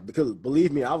factor, yeah. Because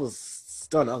believe me, I was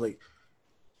stunned. I was like,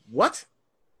 "What?"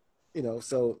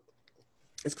 So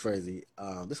it's crazy.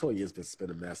 This whole year's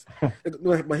been a mess.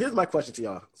 But here's my question to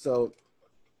y'all. So,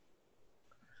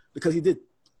 because he did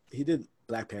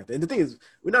Black Panther, and the thing is,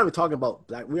 we're not even talking about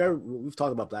we've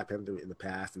talked about Black Panther in the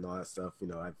past and all that stuff. We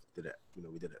did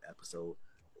an episode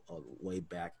way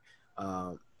back.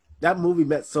 That movie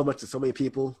meant so much to so many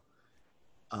people.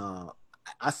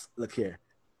 Look here.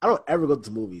 I don't ever go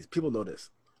to movies. People know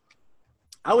this.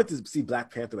 I went to see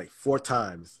Black Panther like 4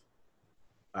 times.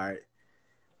 All right.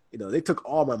 They took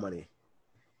all my money.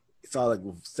 Saw like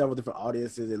with several different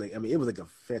audiences, and it was like a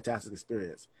fantastic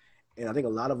experience. And I think a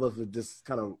lot of us were just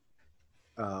kind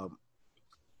of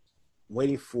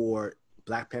waiting for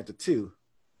Black Panther 2.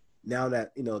 Now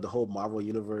that the whole Marvel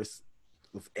universe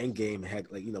with Endgame had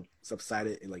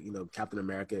subsided, and Captain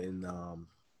America and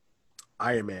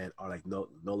Iron Man are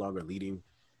no longer leading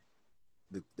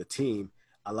the team.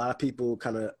 A lot of people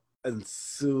kind of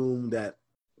assume that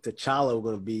T'Challa was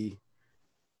going to be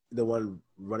the one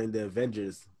running the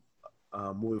Avengers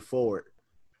moving forward.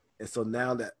 And so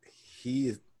now that he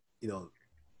is, they're going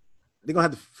to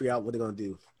have to figure out what they're going to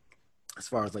do as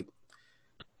far as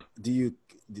do you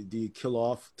kill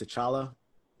off T'Challa?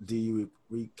 Do you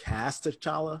recast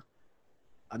T'Challa?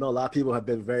 I know a lot of people have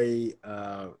been very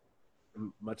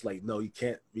much like, no, you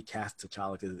can't recast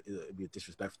T'Challa because it'd be a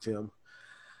disrespect to him.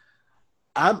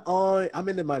 I'm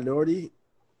in the minority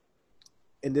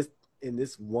in this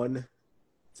one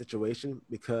situation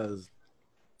because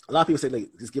a lot of people say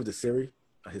just give it to Siri,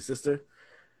 his sister,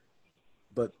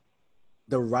 but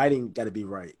the writing got to be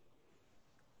right.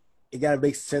 It got to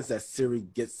make sense that Siri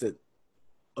gets it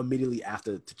immediately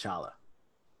after T'Challa,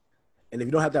 and if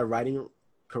you don't have that writing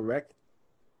correct,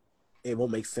 it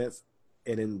won't make sense.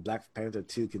 And then Black Panther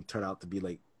 2 can turn out to be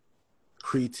like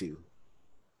Creed 2.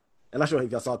 I'm not sure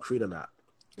if y'all saw Creed or not.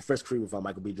 The first Creed with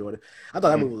Michael B. Jordan. I thought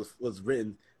that movie was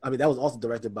written. That was also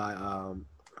directed by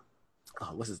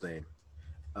what's his name?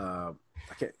 I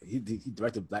can't. He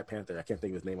directed Black Panther. I can't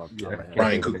think of his name off the top of my head.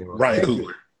 Ryan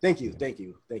Coogler. Thank you.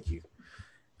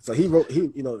 So he wrote.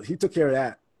 He took care of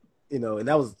that. And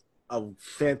that was a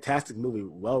fantastic movie,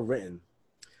 well written.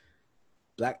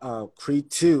 Creed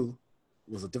 2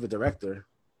 was a different director.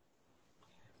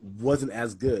 Wasn't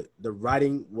as good. The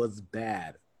writing was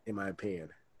bad, in my opinion.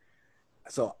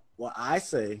 So what I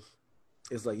say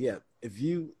is if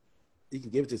you can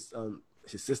give it to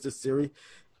his sister Siri,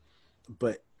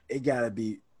 but it gotta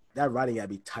be that writing gotta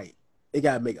be tight. It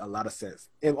gotta make a lot of sense.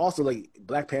 And also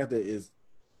Black Panther is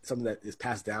something that is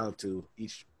passed down to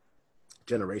each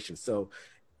generation. So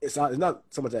it's not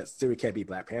so much that Siri can't be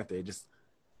Black Panther. It's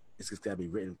just gotta be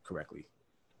written correctly,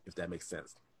 if that makes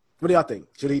sense. What do y'all think?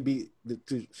 Should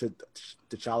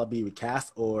T'Challa be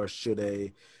recast, or should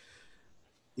they,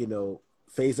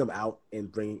 phase him out and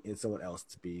bring in someone else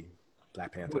to be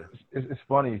Black Panther? It's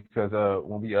funny because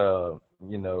when we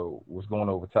was going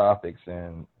over topics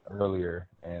and earlier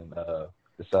and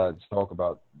decided to talk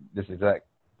about this exact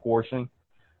portion,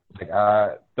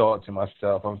 I thought to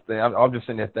myself, I'm just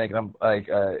sitting there thinking, I'm like,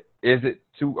 is it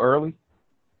too early,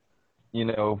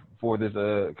 for this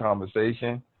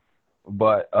conversation?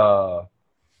 But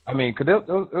because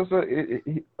those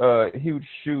are huge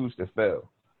shoes to fill,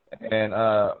 and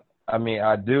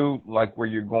I do like where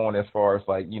you're going as far as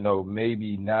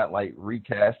maybe not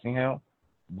recasting him,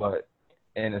 but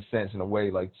in a sense, in a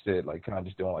way, like you said, kind of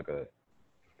just doing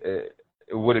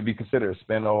would it be considered a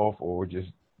spinoff or just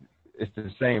it's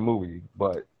the same movie?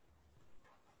 But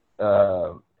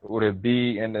would it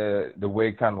be in the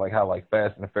way kind of like how like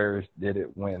Fast and the Furious did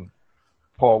it when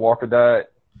Paul Walker died?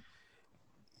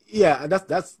 Yeah,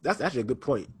 that's actually a good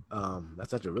point.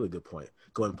 That's actually a really good point.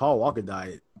 When Paul Walker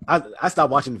died, I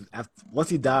stopped watching once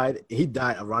he died. He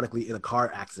died ironically in a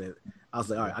car accident. I was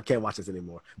like, all right, I can't watch this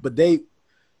anymore. But the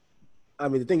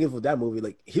thing is with that movie,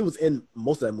 like he was in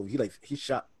most of that movie. He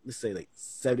shot, let's say, like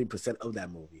 70% of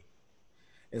that movie.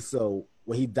 And so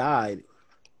when he died,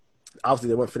 obviously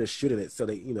they weren't finished shooting it, so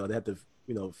they had to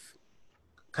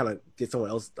kind of get someone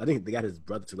else. I think they got his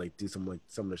brother to like do some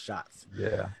of the shots.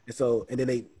 Yeah. And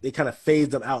then they kind of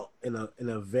phased them out in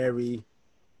a very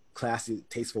classy,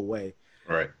 tasteful way.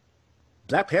 Right.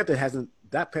 Black Panther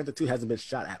 2 hasn't been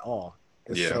shot at all.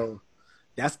 And so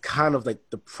that's kind of like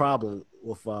the problem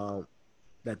with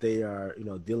that they are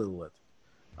dealing with.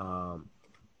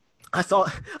 I saw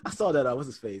that what's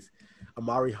his face,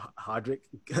 Amari Hardrick,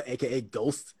 aka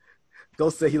Ghost.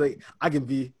 Ghost said I can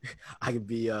be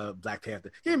Black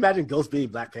Panther. Can you imagine Ghost being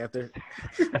Black Panther?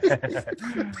 Can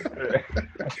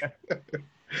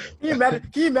you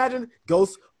imagine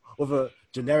Ghost with a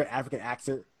generic African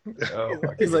accent? Oh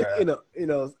He's like,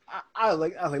 I was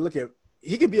like, look at,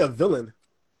 he could be a villain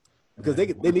because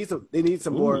they need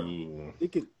some more. He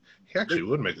actually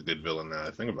would make a good villain now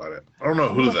I think about it. I don't know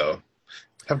who though.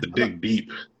 Have to dig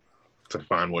deep to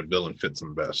find what villain fits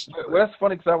him best. Well, that's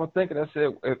funny because I was thinking, I said,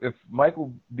 if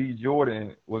Michael B.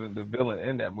 Jordan wasn't the villain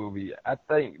in that movie, I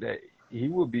think that he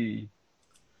would be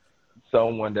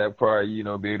someone that probably,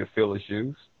 be able to fill his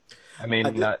shoes. I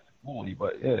mean, not fully,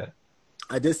 but yeah.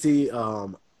 I did see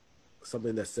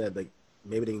something that said like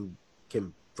maybe they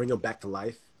can bring him back to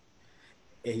life,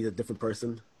 and he's a different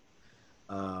person.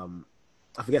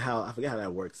 I forget how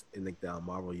that works in like the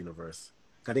Marvel universe.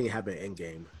 I think it happened in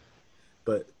Endgame,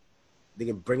 but they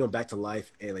can bring him back to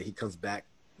life, and like he comes back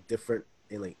different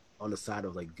and like on the side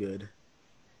of like good.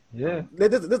 Yeah,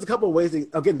 there's a couple of ways.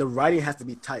 Again, the writing has to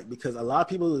be tight because a lot of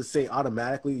people will say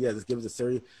automatically, yeah, just give us a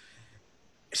series.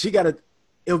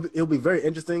 It'll be very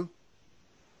interesting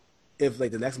if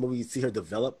like the next movie you see her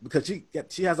develop because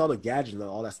she has all the gadgets and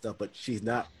all that stuff, but she's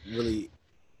not really.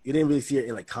 You didn't really see her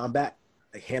in like combat,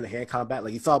 like hand-to-hand combat.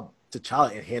 Like you saw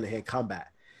T'Challa in hand-to-hand combat.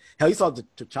 Hell, you saw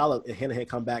T'Challa in hand-to-hand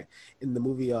combat in the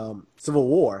movie Civil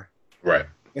War. Right.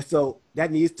 And so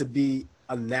that needs to be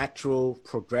a natural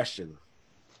progression.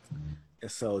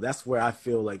 And so that's where I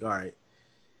feel like, all right,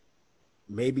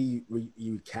 maybe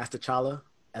you cast T'Challa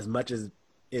as much as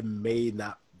it may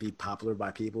not be popular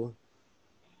by people,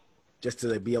 just to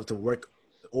like, be able to work,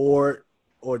 or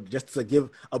just to give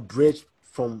a bridge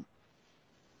from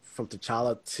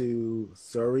T'Challa to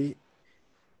Shuri.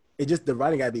 The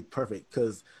writing gotta be perfect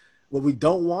because what we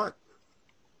don't want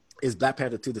is Black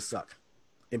Panther 2 to suck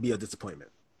and be a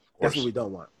disappointment. That's what we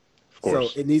don't want.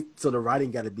 So the writing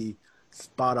got to be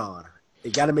spot on.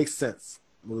 It got to make sense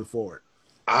moving forward.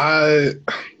 My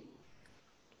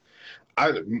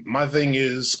thing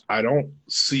is I don't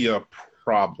see a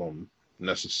problem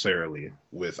necessarily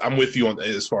with. I'm with you on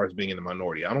as far as being in the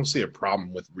minority. I don't see a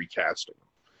problem with recasting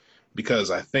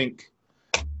because I think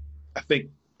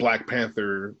Black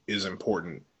Panther is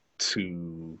important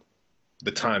to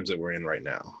the times that we're in right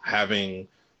now. Having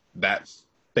that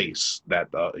face, that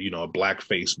a black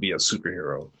face be a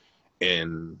superhero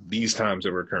in these times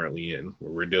that we're currently in,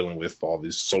 where we're dealing with all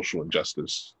this social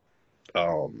injustice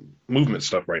movement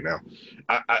stuff right now.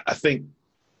 I think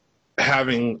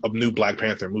having a new Black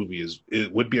Panther movie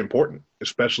would be important,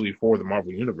 especially for the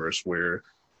Marvel Universe, where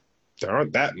there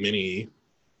aren't that many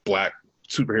black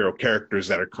superhero characters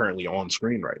that are currently on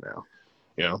screen right now.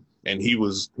 And he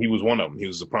was one of them. He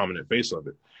was the prominent face of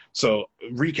it. So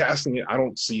recasting it, I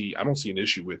don't see an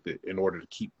issue with it in order to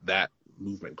keep that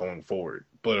movement going forward.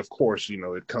 But of course,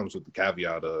 it comes with the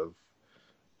caveat of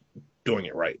doing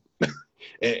it right.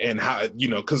 and how,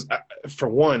 because for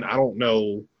one, I don't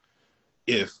know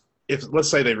if let's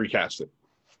say they recast it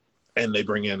and they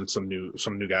bring in some new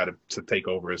guy to take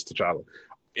over as T'Challa.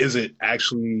 Is it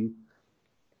actually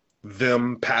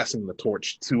them passing the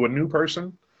torch to a new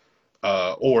person?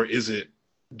 Or is it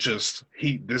just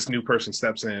this new person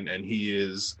steps in and he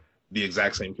is the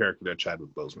exact same character that Chadwick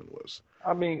Boseman was?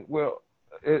 I mean, well,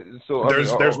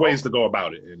 there's ways to go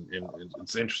about it, and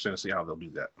it's interesting to see how they'll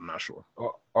do that. I'm not sure.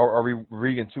 Are we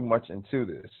reading too much into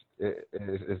this?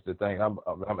 Is the thing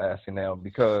I'm asking now,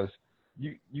 because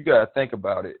you got to think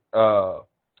about it.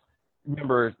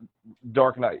 Remember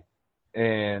Dark Knight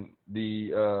and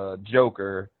the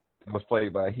Joker was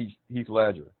played by Heath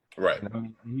Ledger. Right.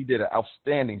 And he did an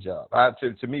outstanding job.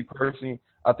 To me personally,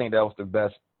 I think that was the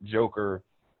best Joker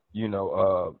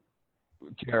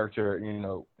character, in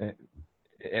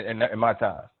my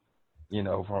time,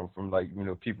 from like,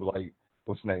 people like,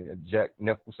 what's his name, Jack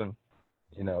Nicholson,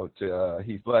 to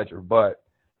Heath Ledger. But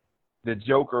the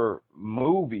Joker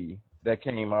movie that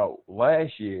came out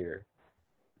last year,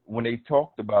 when they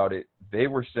talked about it, they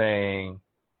were saying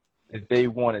that they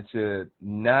wanted to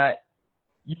not,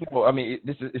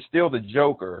 this is still the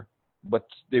Joker, but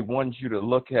they want you to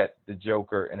look at the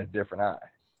Joker in a different eye.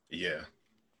 Yeah.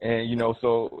 And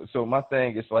so my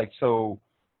thing is like, so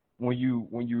when you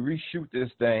reshoot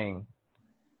this thing,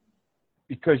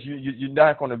 because you're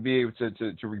not going to be able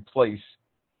to replace,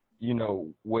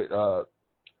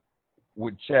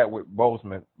 what Chadwick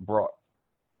Boseman brought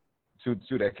to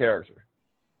that character.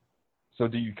 So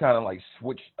do you kind of like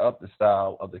switch up the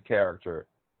style of the character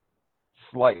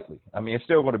slightly? I mean, it's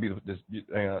still going to be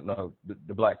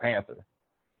the Black Panther,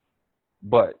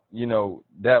 but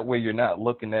that way you're not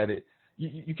looking at it.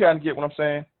 You kind of get what I'm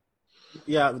saying?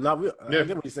 Yeah, I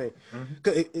get what you're saying.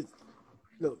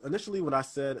 Mm-hmm. Initially when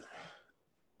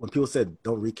people said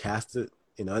don't recast it,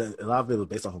 a lot of it was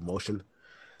based off emotion.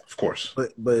 Of course.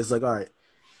 But it's like, all right,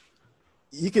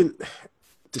 you can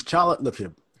T'Challa. Look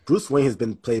here, Bruce Wayne has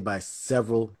been played by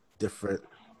several different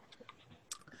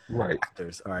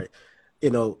actors. All right,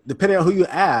 depending on who you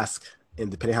ask and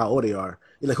depending on how old they are,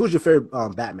 you're like, who's your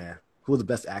favorite Batman? Who's the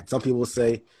best actor? Some people will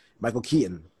say Michael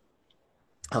Keaton.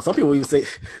 Some people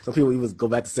even go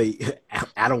back to say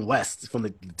Adam West from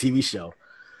the TV show,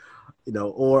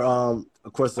 or of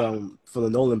course from the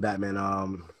Nolan Batman.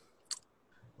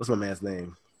 What's my man's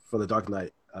name from the Dark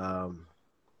Knight?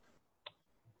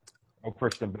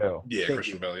 Christian Bale. Yeah,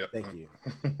 Christian Bale. Yeah. Thank you.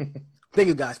 Thank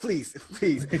you, guys. Please,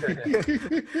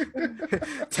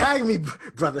 tag me,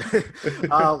 brother.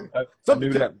 I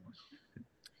knew that.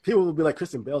 People will be like,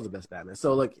 Christian Bale's the best Batman.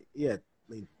 So, like, yeah,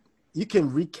 you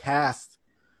can recast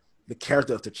the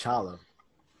character of T'Challa.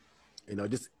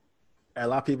 Just a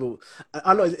lot of people.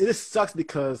 I know it just sucks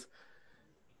because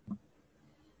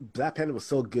Black Panther was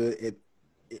so good.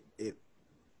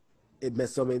 It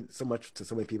meant so much to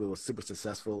so many people. It was super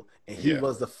successful, and he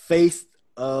was the face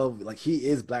of, like, he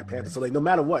is Black Panther. So, like, no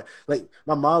matter what, like,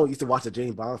 my mom used to watch the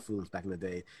James Bond films back in the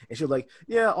day, and she was like,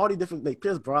 yeah, all these different, like,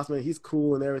 Pierce Brosnan, he's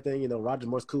cool and everything, Roger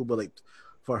Moore's cool, but, like,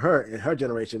 for her in her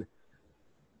generation,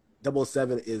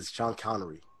 007 is Sean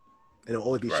Connery, and it'll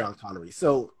always be Sean Connery.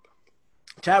 So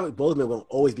Chadwick Boseman will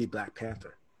always be Black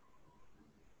Panther,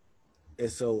 and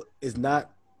so it was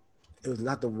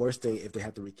not the worst thing if they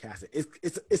had to recast it.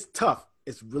 It's tough.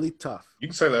 It's really tough. You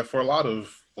can say that for a lot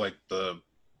of, like, the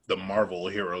Marvel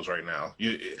heroes right now.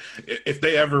 If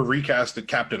they ever recasted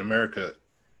Captain America,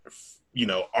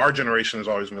 our generation is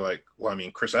always gonna be like, well, I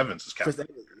mean, Chris Evans is Captain.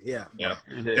 Yeah.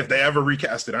 If they ever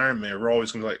recasted Iron Man, we're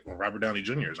always gonna be like, well, Robert Downey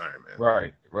Jr. is Iron Man.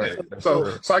 Right. Yeah.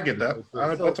 So I get that. I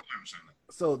totally understand that.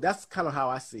 So that's kind of how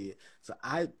I see it. So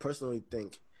I personally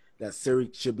think that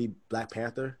Shuri should be Black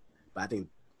Panther, but I think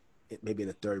maybe in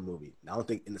the third movie. I don't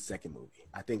think in the second movie.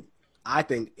 I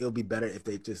think it'll be better if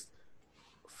they just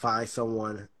find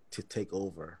someone to take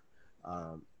over.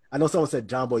 I know someone said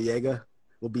John Boyega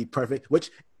would be perfect, which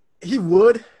he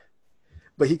would,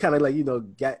 but he kind of like,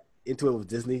 got into it with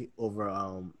Disney over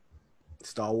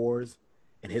Star Wars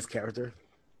and his character.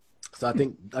 So I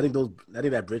think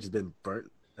that bridge has been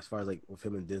burnt as far as, like, with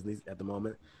him and Disney at the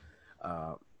moment.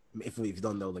 If you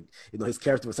don't know, like, his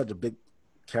character was such a big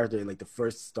character in, like, the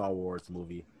first Star Wars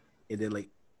movie, and then, like,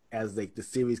 as, like, the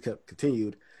series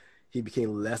continued, he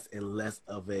became less and less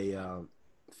of a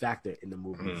factor in the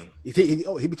movies.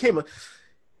 He became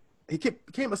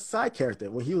a side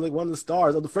character when he was, like, one of the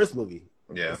stars of the first movie.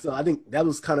 Yeah. So I think that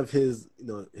was kind of his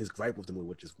gripe with the movie,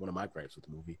 which is one of my gripes with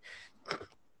the movie.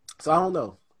 So I don't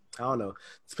know. I know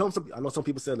some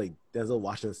people said, like, Denzel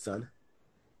Washington's son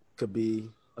could be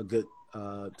a good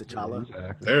T'Challa.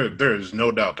 Yeah, exactly. There's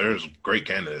no doubt. There's great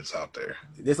candidates out there.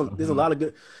 There's a lot of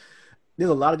good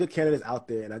candidates out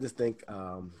there, and I just think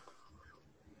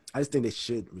they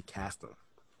should recast them.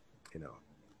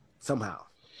 Somehow.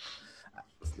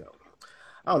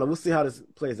 I don't know. We'll see how this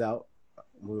plays out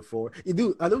moving forward. I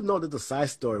do know there's a side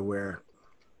story where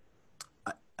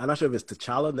I'm not sure if it's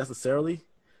T'Challa necessarily,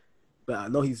 but I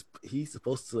know he's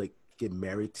supposed to, like, get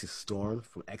married to Storm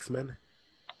from X-Men.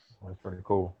 That's pretty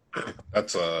cool.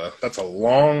 That's a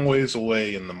long ways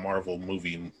away in the Marvel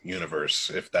movie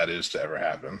universe, if that is to ever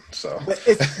happen. So, but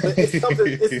it's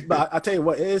something. But I tell you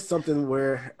what, it is something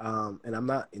where, and I'm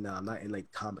not in like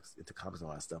into comics and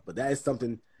all that stuff, but that is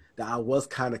something that I was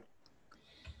kind of,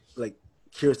 like,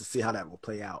 curious to see how that will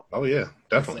play out. Oh yeah,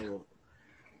 definitely.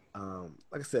 So,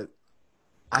 like I said,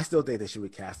 I still think they should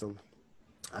recast him.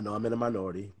 I know I'm in a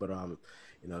minority, but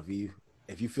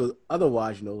if you feel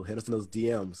otherwise, hit us in those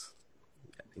DMs,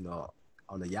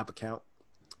 on the Yap account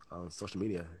on social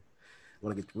media.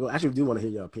 We do want to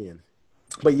hear your opinion.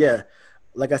 But yeah,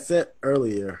 like I said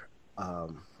earlier,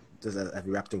 just as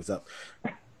we wrap things up,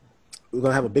 we're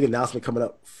gonna have a big announcement coming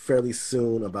up fairly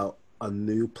soon about a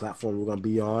new platform we're gonna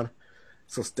be on.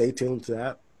 So stay tuned to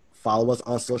that. Follow us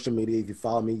on social media. If you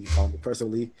follow me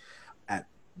personally at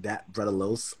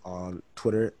 @Brettalos on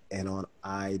Twitter and on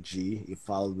IG. You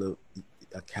follow the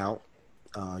account,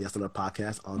 Yes Another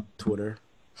Podcast on Twitter,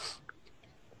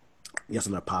 Yes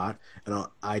Another Pod, and on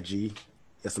IG,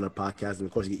 Yes Another Podcast. And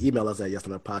of course, you can email us at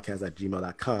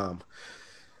yesanotherpodcast@gmail.com.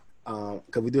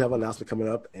 Because we do have an announcement coming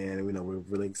up, and we're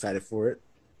really excited for it.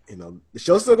 The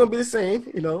show's still gonna be the same.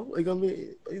 We're gonna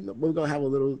be, we're gonna have a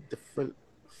little different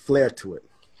flair to it.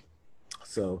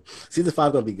 So season 5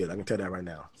 is gonna be good. I can tell that right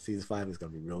now. Season 5 is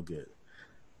gonna be real good,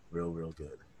 real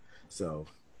good. So,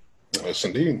 yes,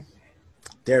 indeed.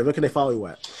 Darren, where can they follow you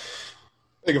at?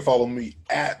 They can follow me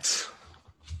at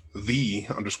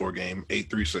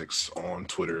 _game836 on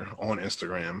Twitter, on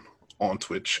Instagram, on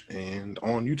Twitch, and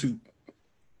on YouTube.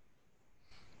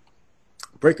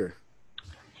 Breaker.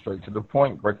 Straight to the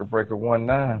point, Breaker19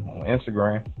 on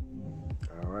Instagram.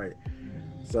 All right.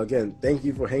 So again, thank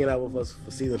you for hanging out with us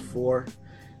for season 4.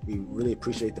 We really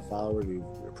appreciate the followers. We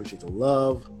appreciate the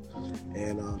love.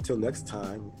 And until next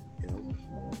time,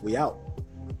 we out.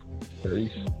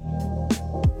 Peace.